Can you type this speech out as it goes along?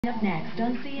Up next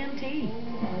on CMT.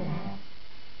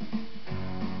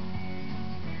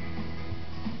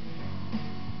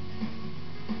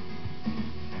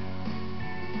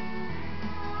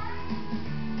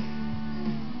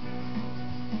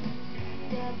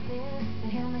 The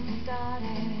human started.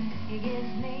 He gives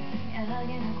me a hug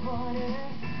and a quarter.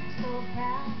 So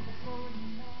proud.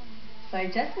 So I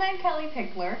just met Kellie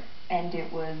Pickler, and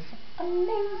it was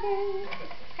amazing.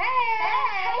 Hey,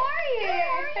 how are you?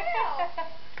 How are you?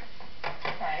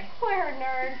 Sorry. We're a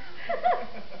nerd.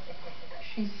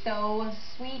 She's so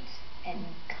sweet and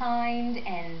kind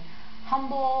and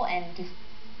humble and just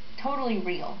totally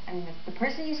real. I mean, the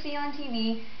person you see on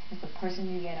TV is the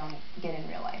person you get in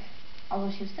real life.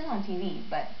 Although she was still on TV,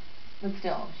 but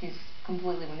still, she's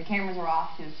completely, when the cameras were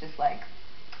off, she was just like,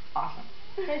 awesome.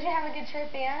 Did you have a good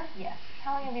trip, Ann? Yes.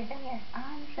 How long have you been here?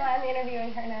 So I'm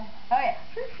interviewing her now. Oh yeah,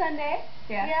 since Sunday.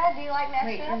 Yeah. Yeah, do you like Nashville?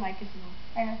 Wait, your mic is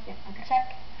on. I know. Yeah, okay.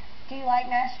 Check. Do you like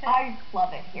Nashville? I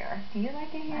love it here. Do you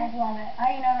like it here? I love it.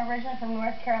 I'm originally from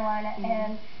North Carolina,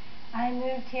 and I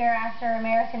moved here after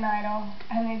American Idol.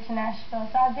 I moved to Nashville,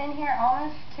 so I've been here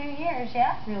almost 2 years,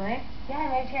 yeah? Really? Yeah,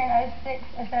 I moved here in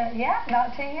 06, so yeah,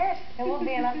 about 2 years. It will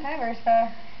be in October, so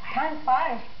time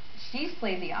flies. She's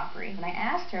played the Opry, and I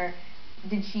asked her,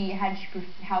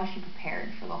 how she prepared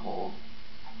for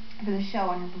the show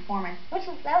and her performance. That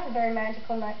was a very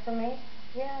magical night for me.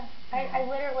 Yeah, I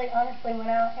literally, honestly went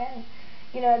out and,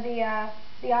 you know,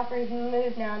 the Opry's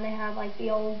moved now, and they have like the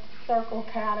old circle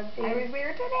cut out of the. I was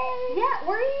there today. Yeah,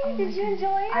 were you? Oh, did you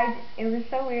enjoy it? It was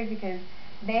so weird because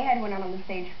they had went out on the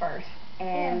stage first,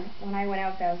 and when I went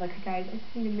out there, I was like, guys, I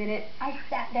just need a minute. I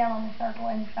sat down on the circle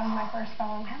and sung my first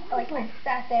song. I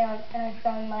sat down and I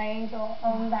sung My Angel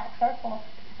on that circle.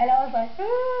 And I was like, I know.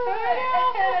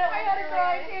 I had to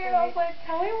cry too. I was like,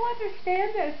 Kellie will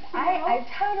understand this. I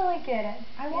totally get it.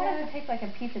 I wanted to take like a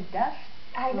piece of dust.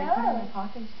 I know. Put it in my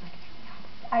pocket.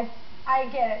 I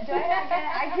get it. Do I not get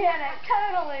it? I get it.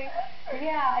 Totally.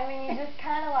 Yeah, I mean, you just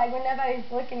kind of like, when nobody's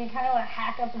looking, you kind of want to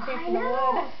hack up a piece of the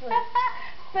wood.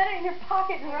 Put it in your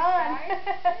pocket and run.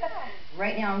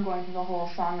 Right now I'm going through the whole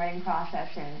songwriting process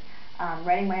and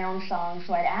writing my own songs.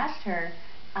 So I'd asked her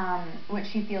what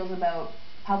she feels about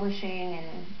publishing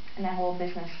and that whole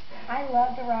business. I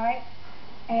love to write,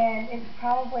 and it's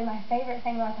probably my favorite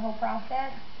thing about the whole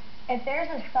process. If there's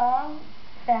a song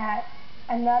that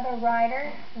another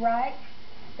writer writes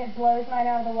that blows mine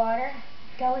out of the water,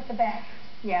 go with the best.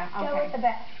 Yeah, okay. Go with the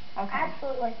best. Okay.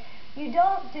 Absolutely. You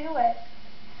don't do it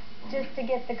just to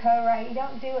get the co-write. You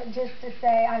don't do it just to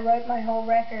say, I wrote my whole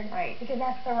record. Right. Because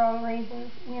that's the wrong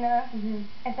reasons, you know?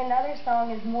 If another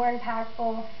song is more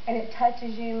impactful and it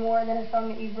touches you more than a song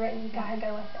that you've written, you gotta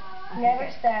go with it. Never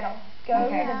settle. Go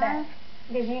for the best.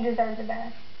 Because you deserve the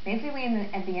best. Basically,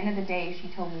 at the end of the day, she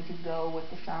told me to go with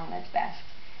the song that's best.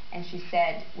 And she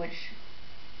said, which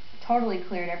totally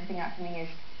cleared everything up for me, is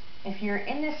if you're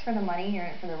in this for the money, you're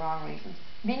in it for the wrong reasons.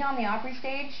 Being on the Opry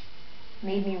stage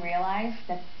made me realize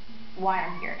that why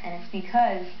I'm here, and it's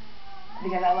because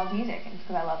I love music, and it's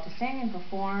because I love to sing and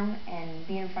perform and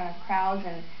be in front of crowds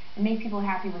and make people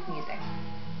happy with music.